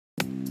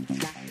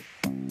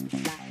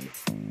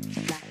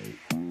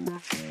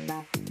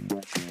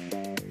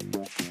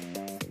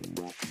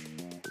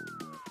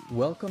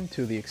Welcome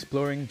to the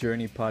Exploring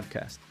Journey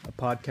podcast, a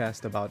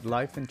podcast about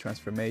life and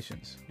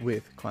transformations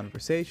with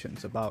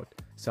conversations about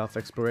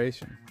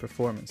self-exploration,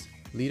 performance,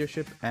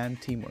 leadership,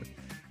 and teamwork.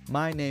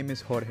 My name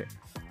is Jorge.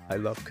 I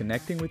love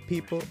connecting with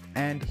people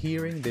and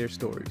hearing their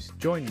stories.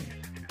 Join me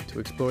to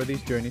explore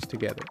these journeys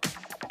together.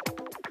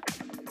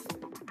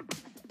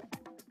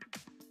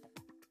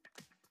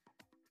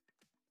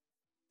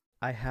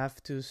 I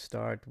have to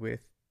start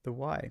with the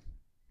why.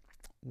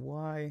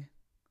 Why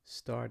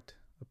start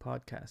a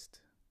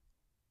podcast?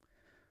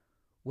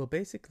 Well,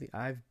 basically,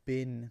 I've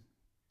been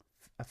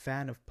a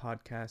fan of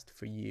podcasts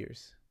for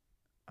years.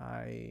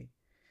 I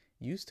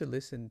used to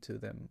listen to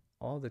them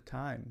all the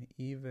time,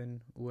 even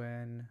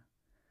when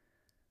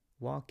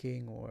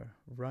walking or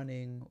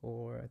running,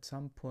 or at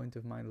some point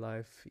of my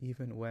life,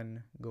 even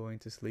when going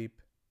to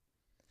sleep.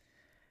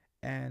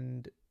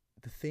 And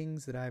the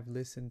things that I've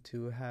listened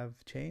to have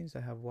changed.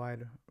 I have a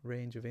wide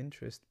range of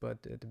interest,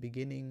 but at the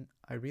beginning,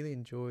 I really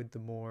enjoyed the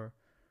more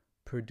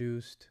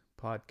produced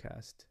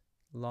podcast,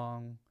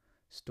 long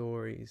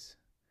stories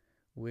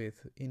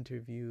with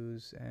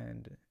interviews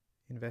and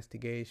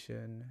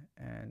investigation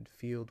and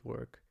field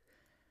work.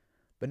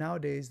 But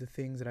nowadays, the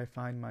things that I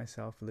find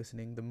myself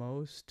listening the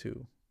most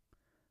to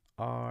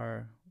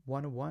are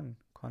one-on-one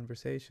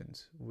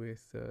conversations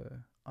with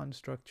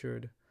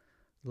unstructured,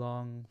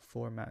 long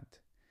format.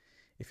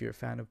 If you're a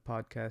fan of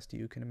podcasts,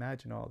 you can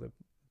imagine all the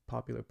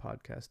popular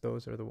podcasts.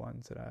 Those are the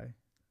ones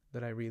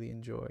that I really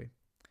enjoy.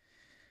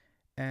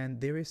 And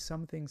there is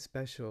something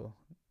special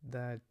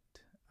that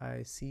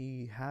I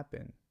see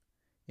happen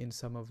in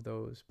some of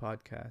those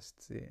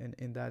podcasts,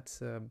 and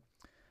that's a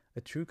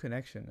true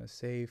connection, a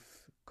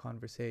safe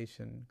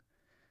conversation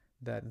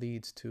that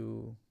leads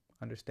to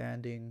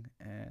understanding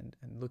and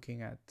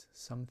looking at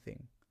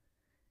something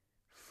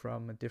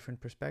from a different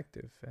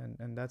perspective.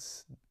 And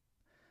that's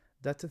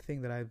a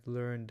thing that I've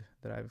learned,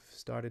 that I've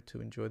started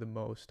to enjoy the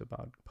most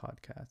about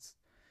podcasts.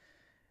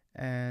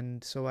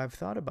 And so I've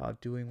thought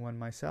about doing one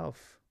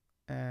myself,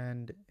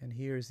 and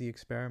here's the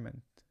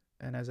experiment.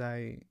 And as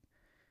I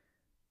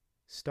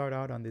start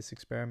out on this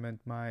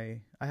experiment, I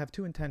have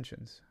two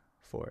intentions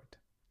for it.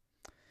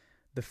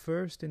 The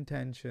first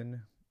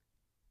intention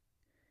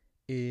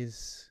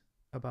is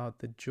about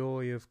the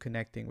joy of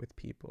connecting with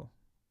people.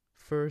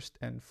 First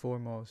and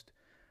foremost,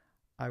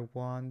 I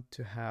want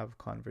to have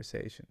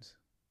conversations.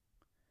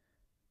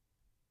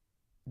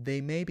 They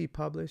may be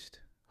published,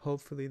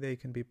 hopefully they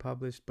can be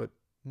published, but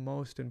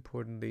most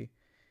importantly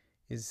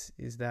is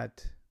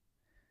that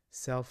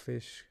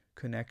selfish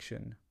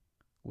connection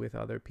with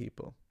other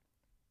people.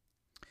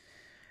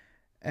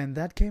 And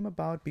that came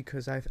about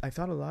because I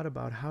thought a lot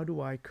about how do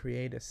I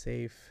create a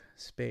safe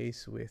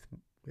space with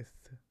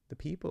the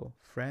people,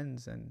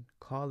 friends and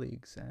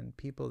colleagues and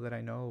people that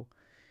I know,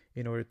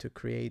 in order to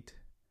create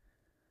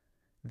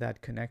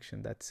that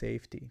connection, that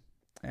safety.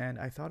 And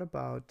I thought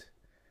about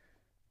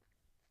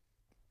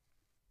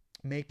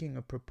making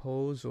a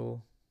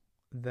proposal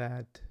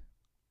that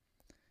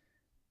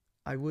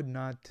I would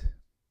not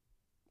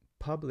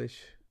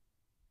publish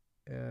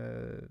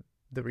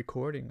the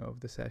recording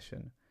of the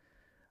session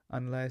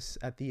unless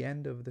at the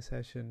end of the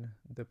session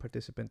the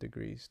participant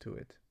agrees to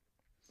it.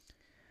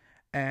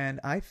 And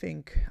I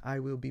think I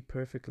will be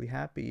perfectly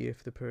happy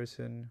if the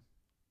person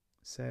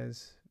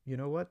says, you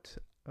know what,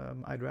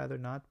 I'd rather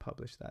not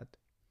publish that.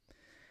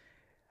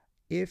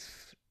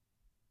 If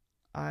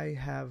I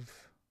have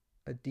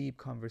a deep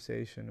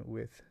conversation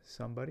with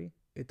somebody,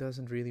 it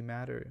doesn't really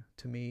matter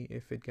to me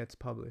if it gets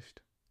published.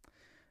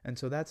 And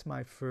so that's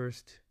my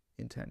first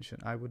intention.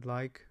 I would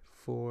like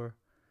for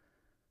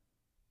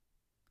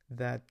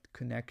that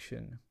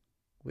connection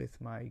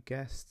with my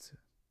guests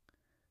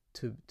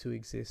to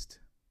exist.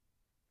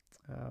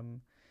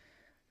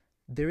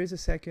 There is a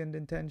second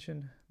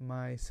intention.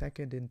 My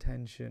second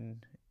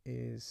intention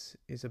is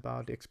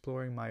about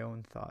exploring my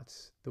own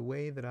thoughts. The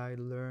way that I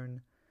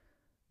learn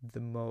the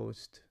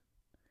most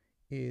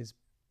is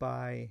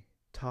by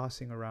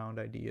tossing around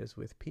ideas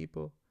with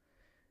people.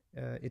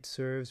 It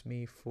serves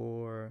me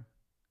for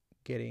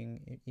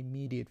getting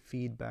immediate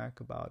feedback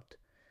about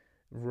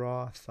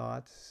raw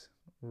thoughts,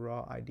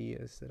 raw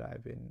ideas that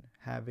I've been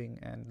having,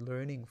 and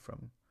learning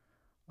from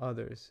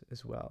others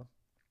as well.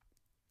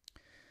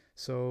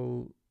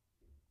 So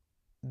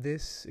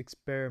this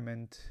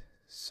experiment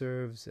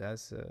serves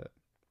as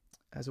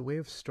a way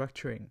of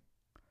structuring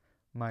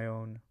my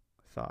own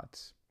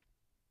thoughts.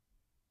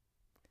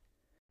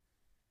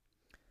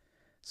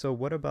 So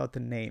what about the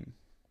name,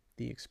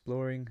 the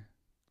Exploring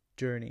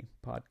Journey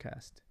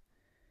podcast?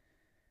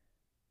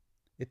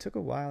 It took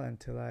a while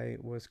until I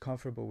was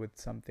comfortable with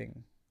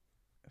something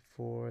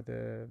for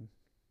the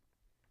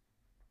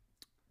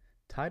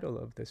title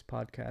of this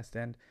podcast,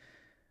 and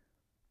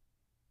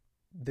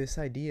this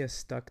idea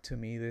stuck to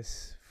me,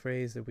 this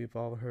phrase that we've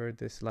all heard,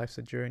 this life's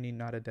a journey,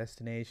 not a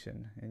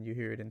destination, and you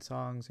hear it in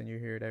songs and you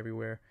hear it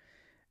everywhere.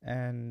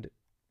 And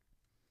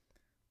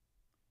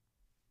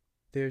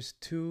there's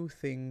two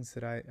things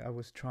that I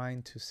was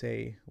trying to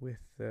say with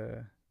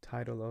the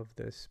title of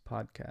this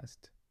podcast.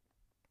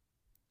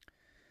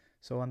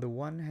 So on the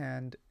one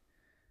hand,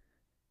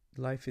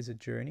 life is a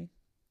journey,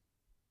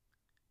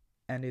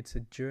 and it's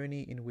a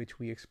journey in which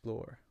we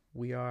explore.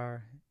 We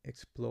are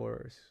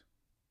explorers.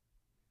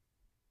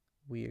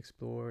 We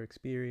explore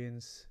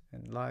experience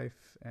and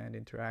life and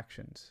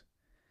interactions.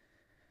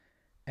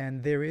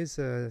 And there is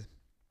a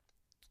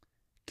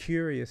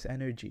curious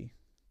energy,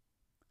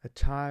 a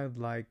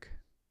childlike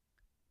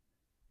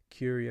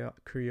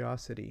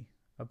curiosity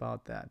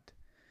about that.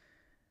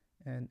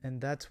 And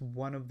that's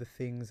one of the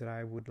things that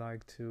I would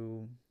like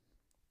to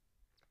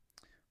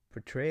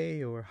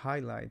portray or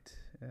highlight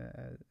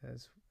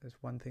as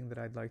one thing that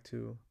I'd like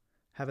to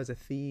have as a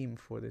theme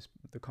for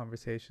the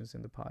conversations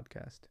in the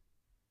podcast.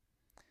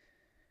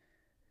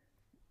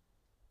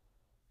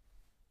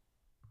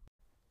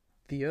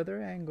 The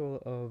other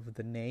angle of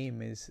the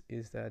name is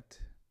that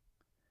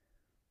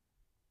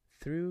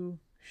through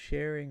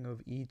sharing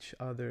of each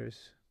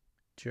other's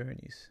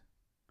journeys,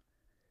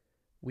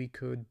 we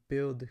could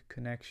build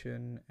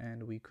connection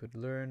and we could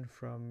learn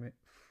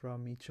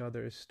from each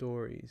other's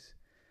stories.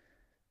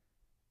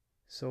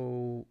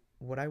 So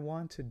what I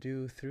want to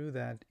do through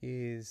that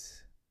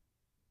is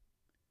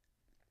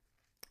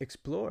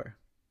explore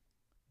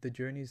the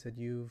journeys that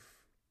you've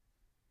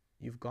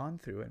gone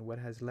through and what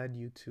has led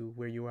you to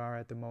where you are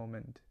at the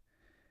moment.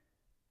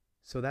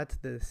 So that's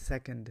the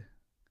second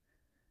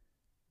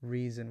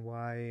reason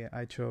why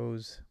I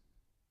chose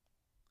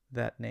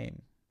that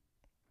name.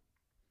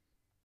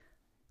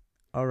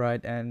 All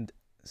right, and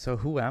so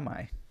who am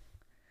I?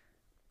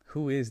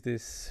 Who is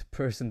this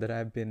person that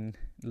I've been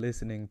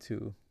listening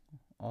to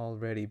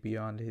already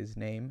beyond his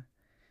name?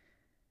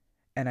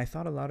 And I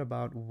thought a lot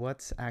about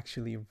what's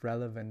actually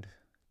relevant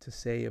to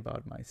say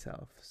about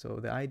myself. So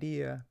the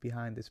idea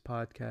behind this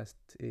podcast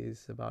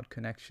is about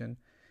connection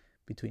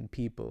between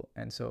people.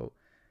 And so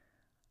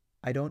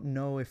I don't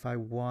know if I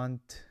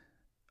wanted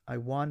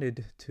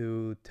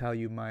to tell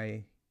you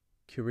my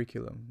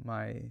curriculum,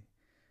 my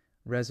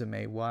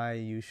resume, why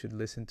you should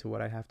listen to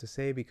what I have to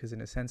say, because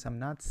in a sense I'm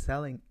not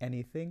selling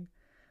anything.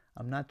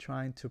 I'm not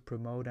trying to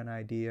promote an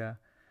idea.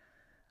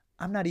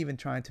 I'm not even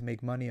trying to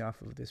make money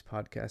off of this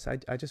podcast.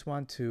 I just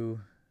want to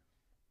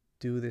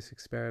do this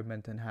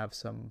experiment and have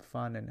some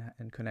fun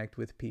and connect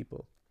with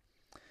people.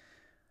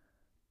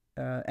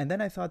 And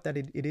then I thought that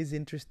it is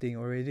interesting,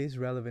 or it is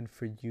relevant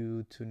for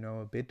you to know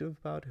a bit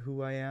about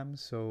who I am.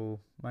 So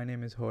my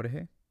name is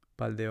Jorge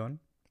Baldeon.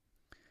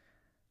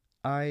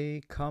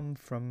 I come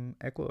from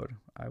Ecuador.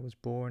 I was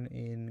born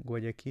in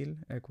Guayaquil,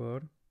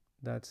 Ecuador.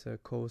 That's a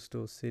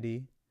coastal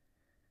city,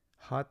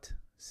 hot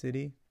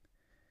city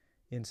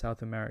in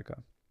South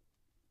America.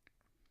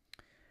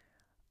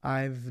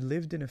 I've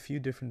lived in a few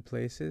different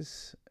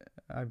places.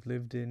 I've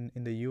lived in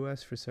the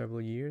US for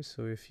several years,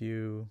 so if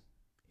you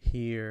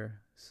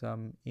hear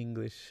some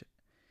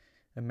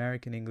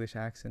American English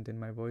accent in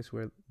my voice,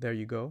 there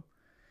you go.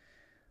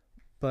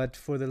 But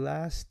for the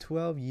last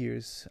 12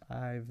 years,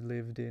 I've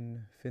lived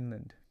in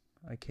Finland.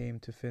 I came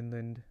to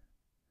Finland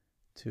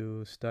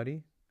to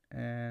study,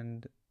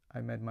 and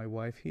I met my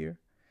wife here,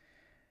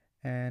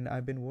 and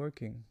I've been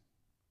working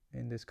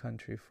in this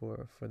country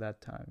for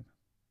that time.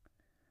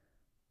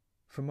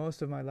 For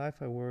most of my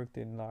life, I worked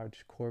in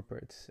large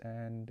corporates,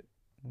 and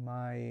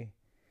my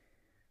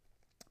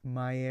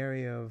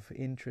area of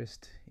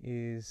interest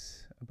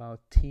is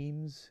about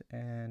teams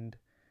and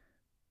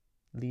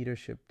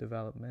leadership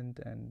development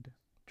and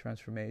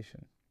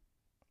transformation.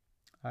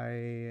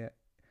 I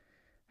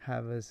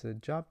have as a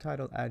job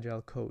title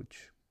Agile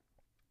Coach.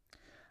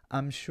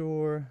 I'm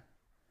sure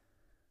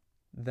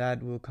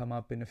that will come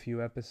up in a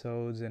few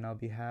episodes, and I'll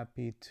be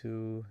happy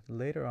to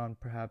later on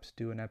perhaps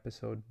do an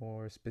episode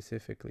more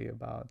specifically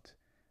about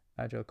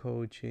Agile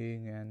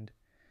coaching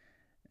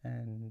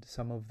and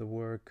some of the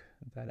work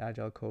that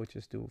Agile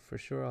coaches do. For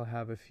sure, I'll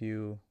have a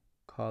few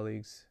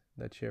colleagues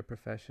that share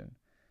profession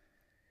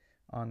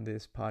on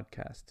this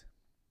podcast.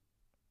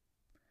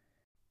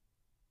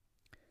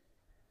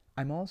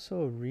 I'm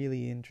also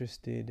really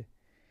interested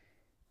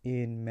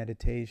in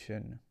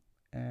meditation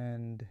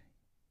and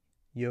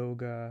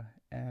yoga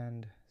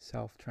and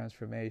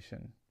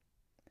self-transformation.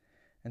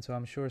 And so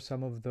I'm sure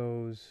some of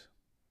those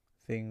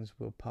things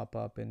will pop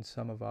up in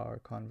some of our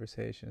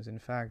conversations. In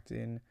fact,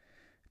 in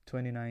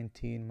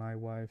 2019, my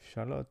wife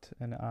Charlotte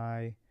and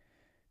I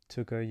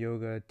took a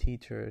yoga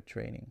teacher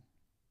training.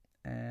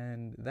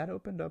 And that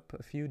opened up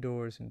a few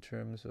doors in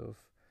terms of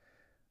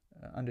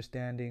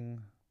understanding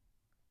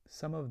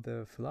some of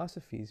the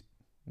philosophies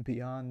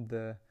beyond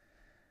the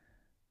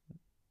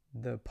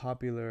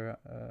popular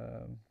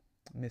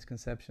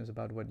misconceptions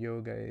about what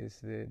yoga is.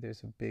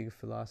 There's a big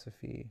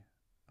philosophy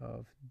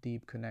of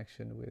deep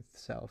connection with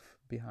self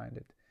behind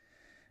it.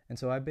 And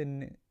so I've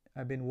been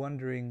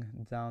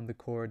wandering down the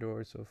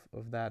corridors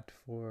of that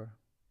for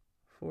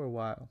a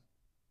while.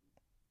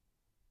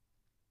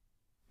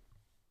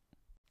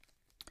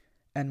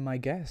 And my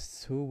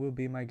guests, who will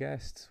be my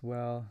guests?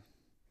 Well,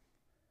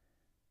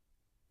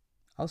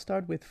 I'll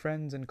start with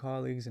friends and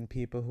colleagues and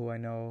people who I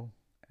know.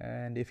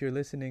 And if you're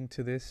listening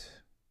to this,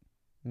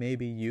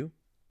 maybe you.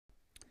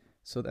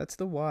 So that's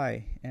the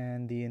why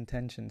and the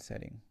intention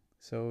setting.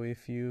 So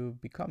if you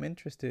become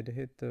interested,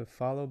 hit the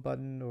follow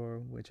button, or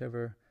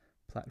whichever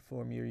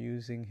platform you're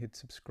using, hit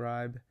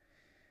subscribe,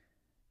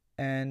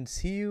 and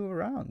see you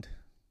around.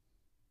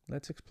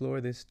 Let's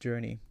explore this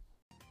journey.